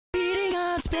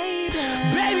dance, baby.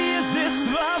 Baby, is this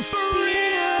love for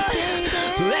real?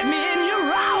 Let me in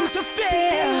your arms to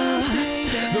feel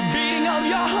the beating of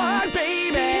your heart,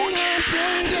 baby.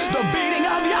 The beating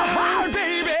of your heart,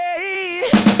 baby.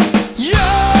 Yo,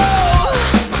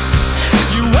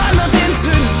 you want nothing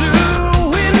to do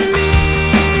with me.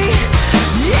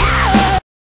 Yeah.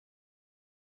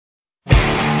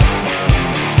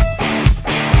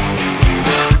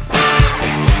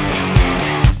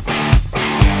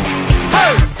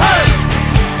 Hey, hey.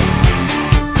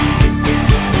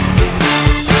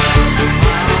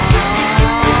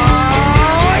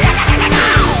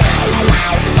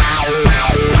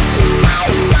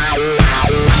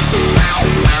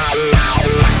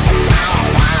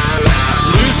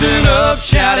 Loosen up,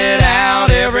 shout it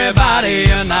out, everybody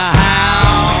in the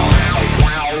house.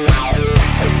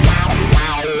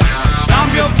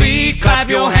 Stomp your feet, clap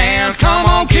your hands, come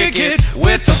on, kick it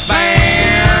with the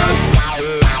band.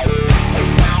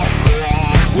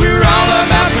 We're all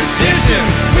about tradition,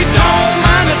 we don't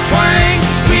mind the twang.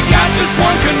 We got just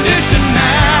one condition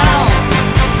now.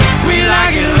 We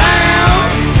like it loud,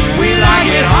 we like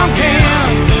it honking.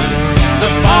 The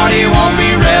party won't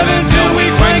be revving till we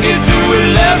crank it to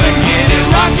 11. Get it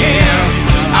rockin',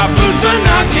 our boots are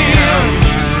knocking.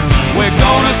 We're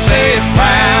gonna say it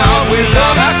proud. We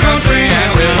love our country and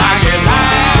we like it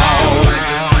loud.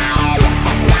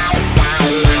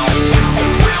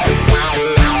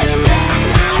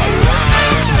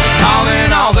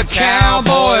 Calling all the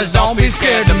cowboys, don't be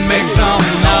scared to make some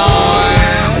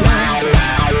noise.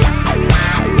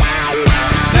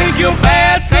 Think you're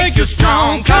bad, think you're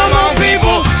strong. Come on,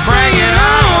 people, bring it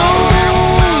on.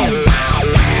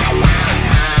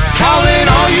 Calling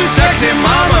all you sexy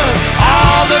mamas,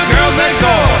 all the girls next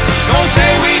door. Don't say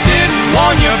we didn't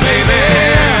warn you, baby.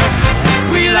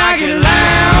 We like it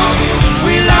loud,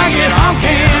 we like it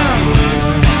honking.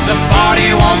 The party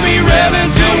won't be revving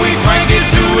till we crank it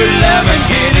to 11.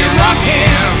 Get it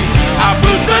rockin', our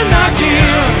boots are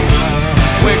knocking.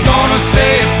 We're gonna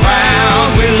say it proud.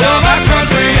 We love our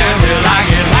country and we like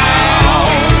it loud.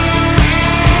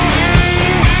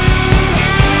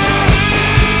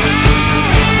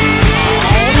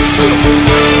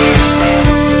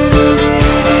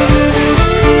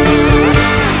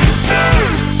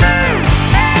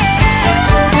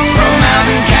 From out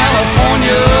in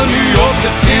California, New York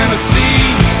to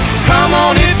Tennessee, come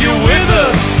on if you're with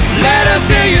us, let us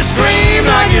hear you scream.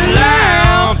 Like it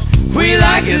loud, we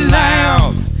like it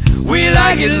loud. We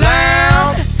like it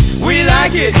loud, we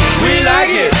like it, we like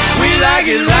it, we like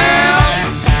it loud.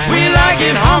 We like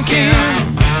it honking.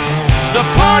 The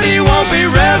party won't be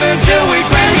revving till we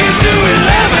crank it to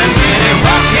 11. Get it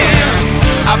rockin',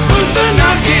 our boots are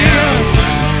knocking.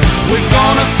 We're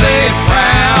gonna say it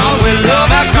proud. We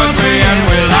love our country and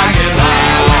we like it.